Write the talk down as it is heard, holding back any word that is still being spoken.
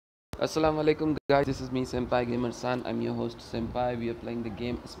Assalamu alaikum guys, this is me Senpai Gamer San. I'm your host Senpai. We are playing the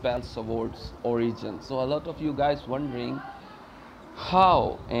game Spellsword's Origin. So a lot of you guys wondering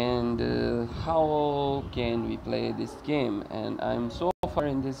how can we play this game, and I'm so far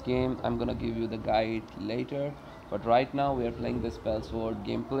in this game. I'm gonna give you the guide later, but right now we are playing the Spellsword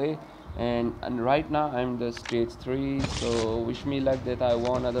gameplay, and right now I'm the stage 3, so wish me luck that I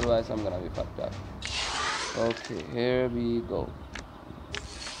won, otherwise I'm gonna be fucked up. Okay, here we go.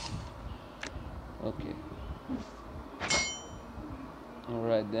 Okay,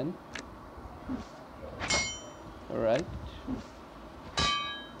 alright then. Alright.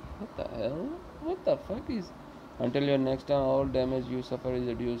 What the hell? What the fuck is... Until your next turn, all damage you suffer is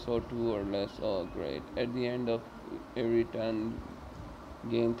reduced or 2 or less. Oh, great. At the end of every turn,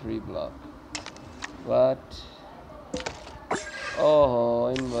 gain 3 block. What? Oh,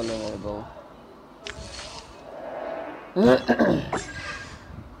 invulnerable.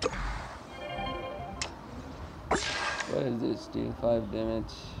 What is this? Deal 5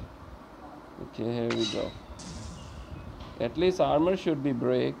 damage. Okay, here we go. At least armor should be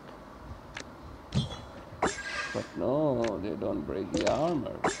break. But no, they don't break the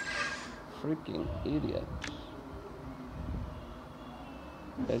armor. Freaking idiot.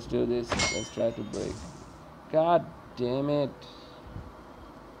 Let's do this. Let's try to break. God damn it.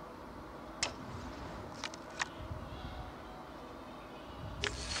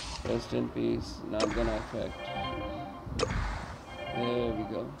 Rest in peace. Not gonna affect. There we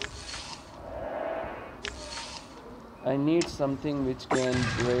go. I need something which can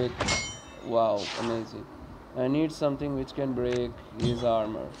break. Wow, amazing. I need something which can break his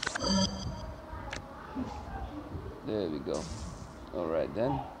armor. There we go. Alright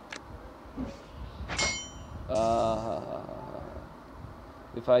then.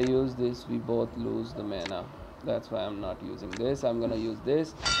 If I use this, we both lose the mana. That's why I'm not using this. I'm gonna use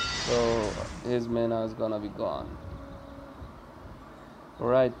this. So his mana is gonna be gone.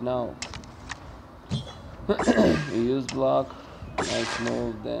 Alright, now. He used block. Nice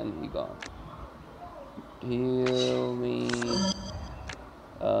move, then he gone. Heal me.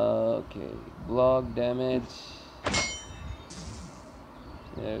 Okay, block damage.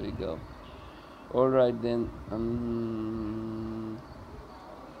 There we go. Alright then.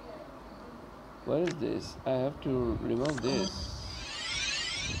 What is this? I have to remove this.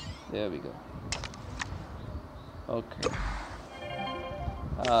 There we go. Okay.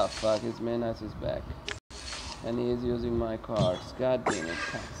 Ah, fuck, his menace is back. And he is using my cards. God damn it,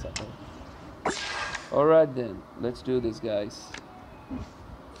 cocksucker. Alright then, let's do this, guys.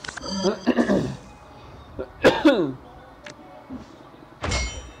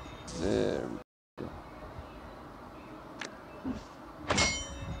 There we go.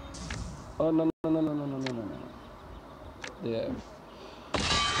 Oh, no, no, no, no, no, no, no, no, no. There.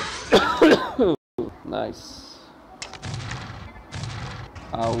 Nice.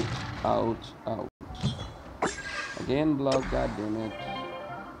 Out, out, out. Again block, god damn it.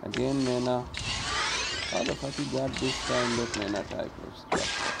 Again mana. How the fuck he got this kind of mana type of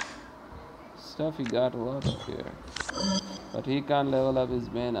stuff he got a lot of here. But he can't level up his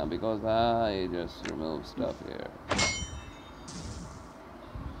mana because I just removed stuff here.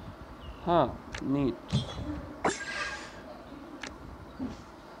 Huh, neat.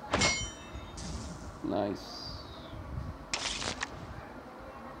 Nice.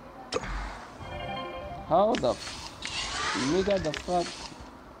 How the nigga the fuck?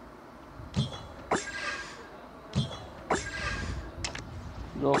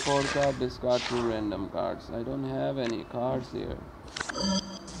 Draw 4 cards, discard 2 random cards. I don't have any cards here.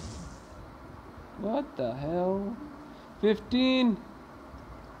 What the hell? 15?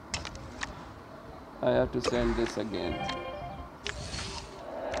 I have to send this again.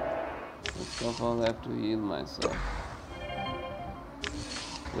 First of all, I have to heal myself.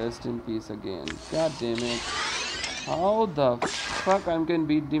 Rest in peace again. God damn it. How the fuck I can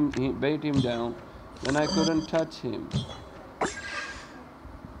bait him down when I couldn't touch him?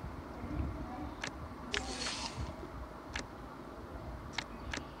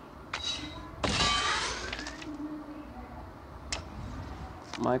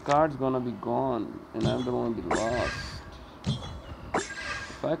 My card's gonna be gone and I'm gonna be lost.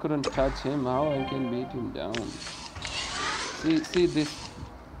 If I couldn't touch him, how I can beat him down? See this.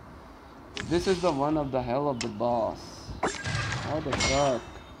 This is the one of the hell of the boss. How the fuck?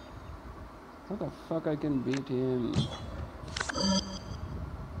 How the fuck I can beat him?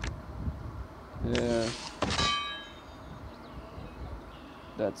 There.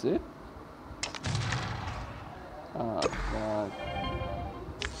 That's it? Ah, fuck.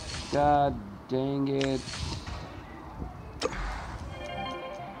 God dang it.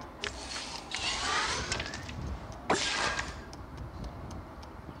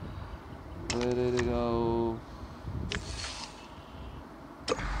 Ready to go.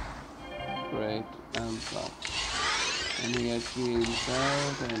 Great, I'm fucked. And he gets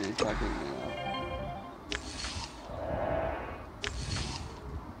himself and he's fucking me up.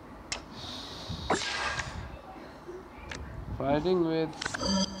 Fighting with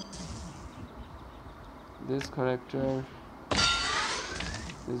this character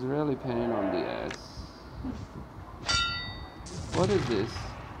is really pain on the ass. What is this?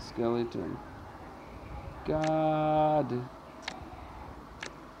 Skeleton. God.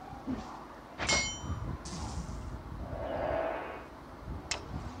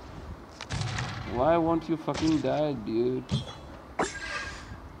 Why won't you fucking die, dude?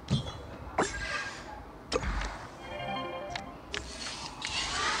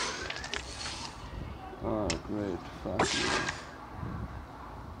 Oh, great. Fuck you.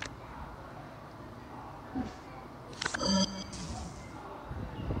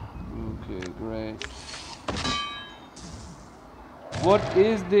 Okay, great. What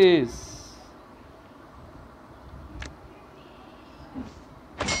is this?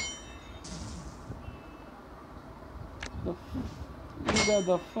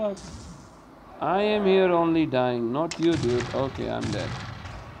 The fuck? I am here only dying, not you, dude. Okay, I'm dead.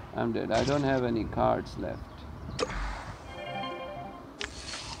 I'm dead. I don't have any cards left.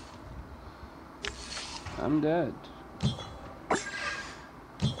 I'm dead.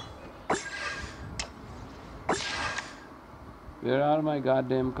 Where are my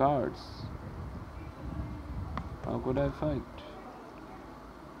goddamn cards? How could I fight?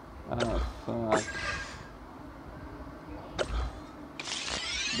 Ah, fuck.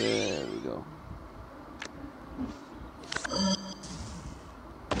 There we go.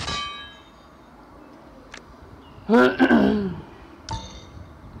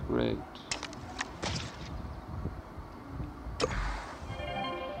 Great.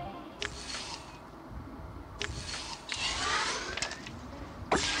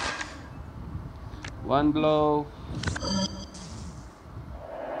 One blow.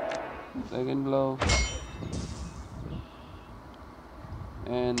 Second blow.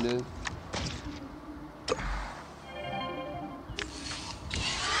 And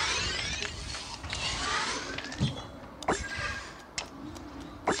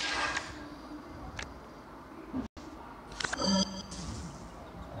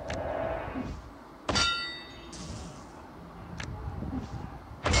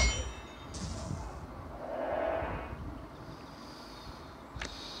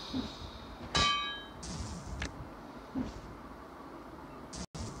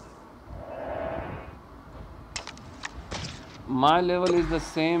my level is the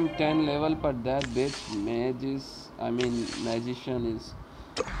same 10 level, but that bitch magician is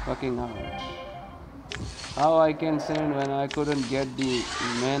fucking hard. How I can send when I couldn't get the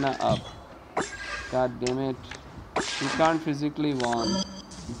mana up? God damn it. You can't physically won.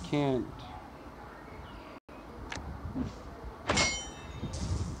 You can't.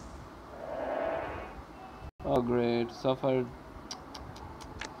 Oh great, suffered.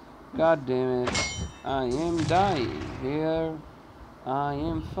 God damn it. I am dying here. I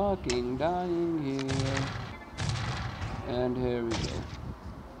am fucking dying here. And here we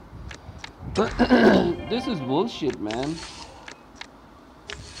go. This is bullshit, man.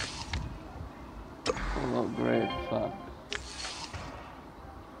 Oh great, fuck.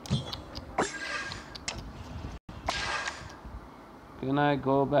 Can I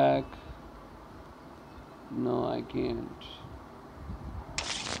go back? No, I can't.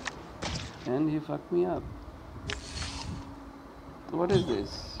 And he fucked me up. What is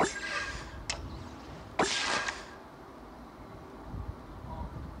this?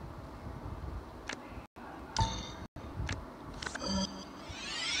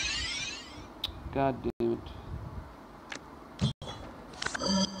 God damn it.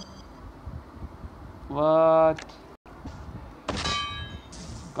 What?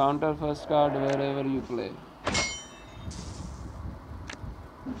 Counter first card wherever you play.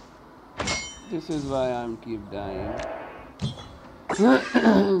 This is why I'm keep dying.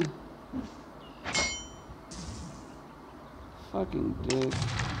 Fucking dick.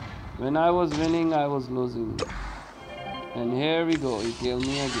 When I was winning, I was losing. And here we go, he killed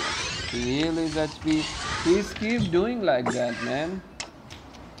me again. He healed his HP. Please keep doing like that, man.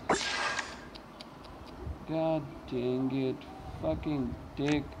 God dang it. Fucking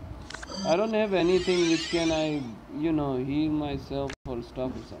dick. I don't have anything which can I, heal myself or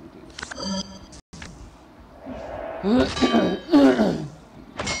stuff or something.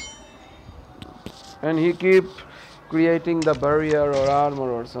 And he keep creating the barrier or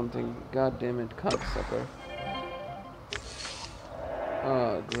armor or something. God damn it, cocksucker.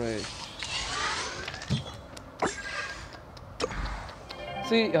 Oh, great.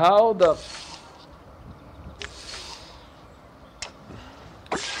 See how the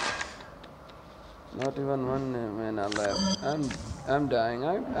not even one mana left. I'm dying.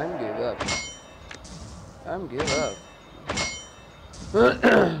 I'm give up. I'm give up.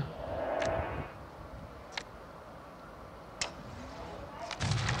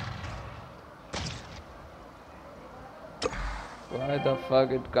 Why the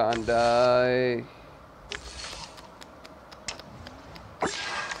fuck it can't die?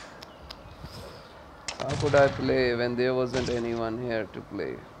 How could I play when there wasn't anyone here to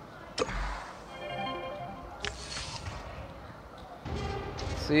play?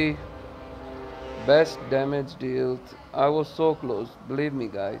 See, best damage dealt. I was so close. Believe me,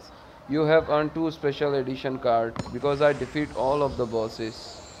 guys. You have earned 2 special edition cards because I defeat all of the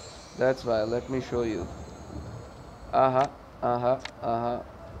bosses. That's why. Let me show you. Aha, aha, aha,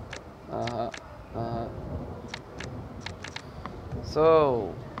 aha, aha.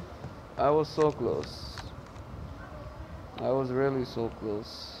 So, I was so close. I was really so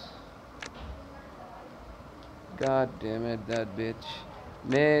close. God damn it, that bitch.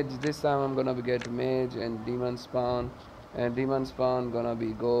 Mage, this time I'm gonna get mage and demon spawn. And demon spawn gonna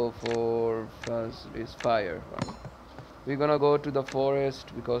be go for first is fire. We're gonna go to the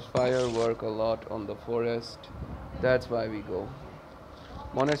forest because fire work a lot on the forest. That's why we go.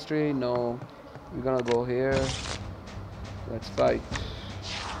 Monastery, no. We're gonna go here. Let's fight.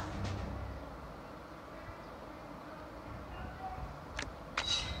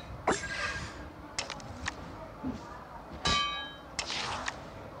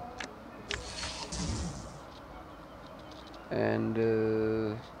 And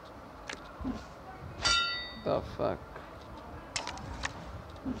the fuck.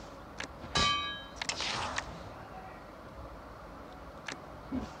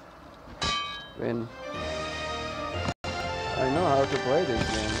 Win. I know how to play this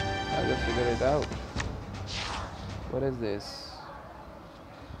game. I just figured it out. What is this?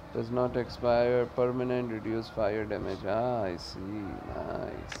 Does not expire. Permanent reduce fire damage. Ah, I see.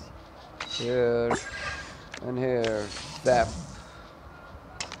 Nice. Here and here. Zap.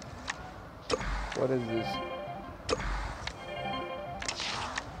 What is this?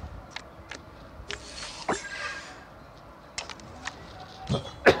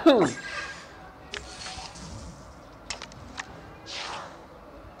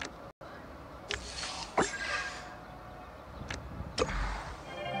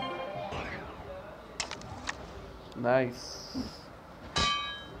 Nice.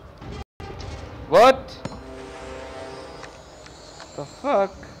 What? The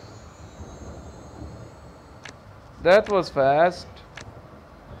fuck? That was fast.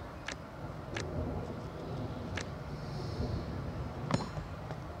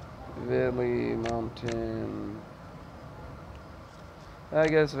 Valley, mountain. I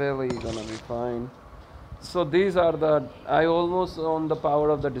guess valley gonna be fine. So these are the. I almost on the power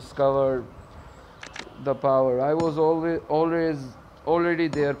of the discovered. The power. I was already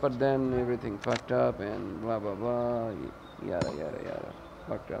there, but then everything fucked up and blah blah blah. Yada yada yada.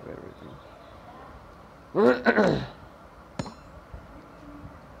 Fucked up everything.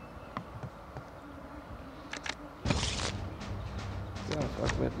 Yeah,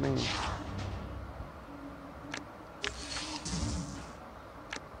 fuck with me.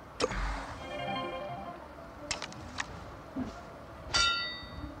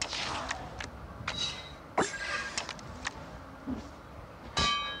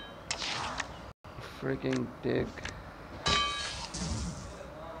 Freaking dick.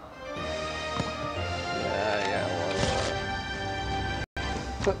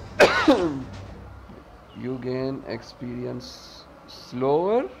 You gain experience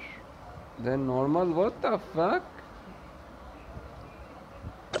slower than normal. What the fuck?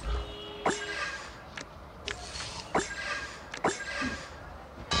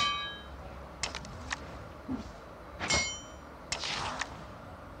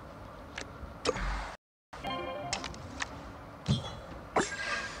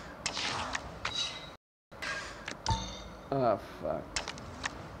 Ah, fuck.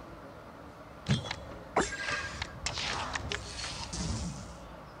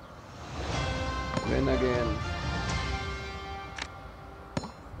 Win again.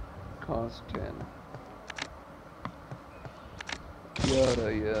 Cost 10. Yada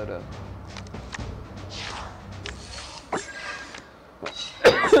yada.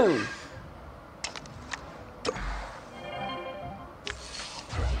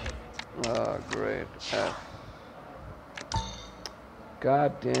 Ah, great. F.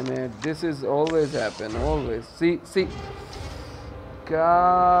 God damn it. This is always happen. Always. See.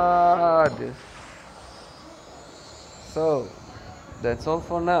 God. So, That's all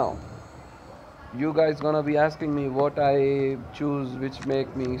for now. You guys gonna be asking me what I choose which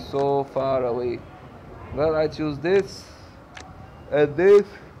make me so far away. Well, I choose this and this.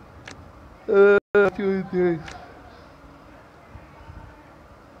 I choose this.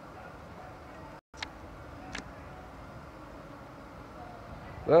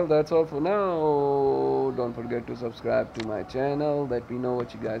 Well, that's all for now. Don't forget to subscribe to my channel. Let me know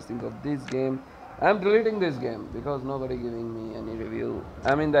what you guys think of this game. I'm deleting this game because nobody giving me any review.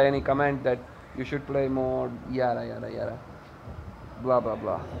 I mean, any comment that you should play more. Yada yada yada. Blah blah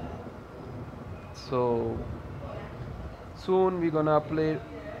blah. So soon we're gonna play.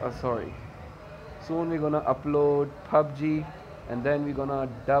 Sorry. Soon we're gonna upload PUBG, and then we're gonna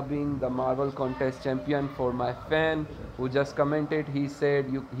dubbing the Marvel Contest champion for my fan who just commented. He said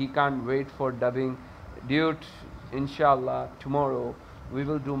he can't wait for dubbing. Dude, inshallah, tomorrow we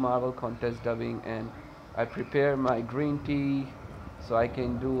will do Marvel Contest dubbing, and I prepare my green tea so I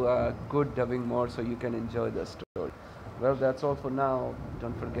can do a good dubbing more so you can enjoy the story. Well, that's all for now.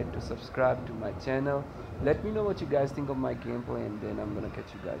 Don't forget to subscribe to my channel. Let me know what you guys think of my gameplay, and then I'm gonna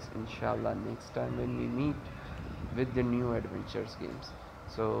catch you guys inshallah next time when we meet with the new adventures games.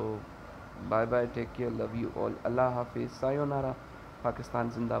 So bye bye, take care, love you all, Allah Hafiz, sayonara,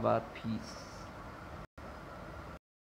 Pakistan Zindabad, peace.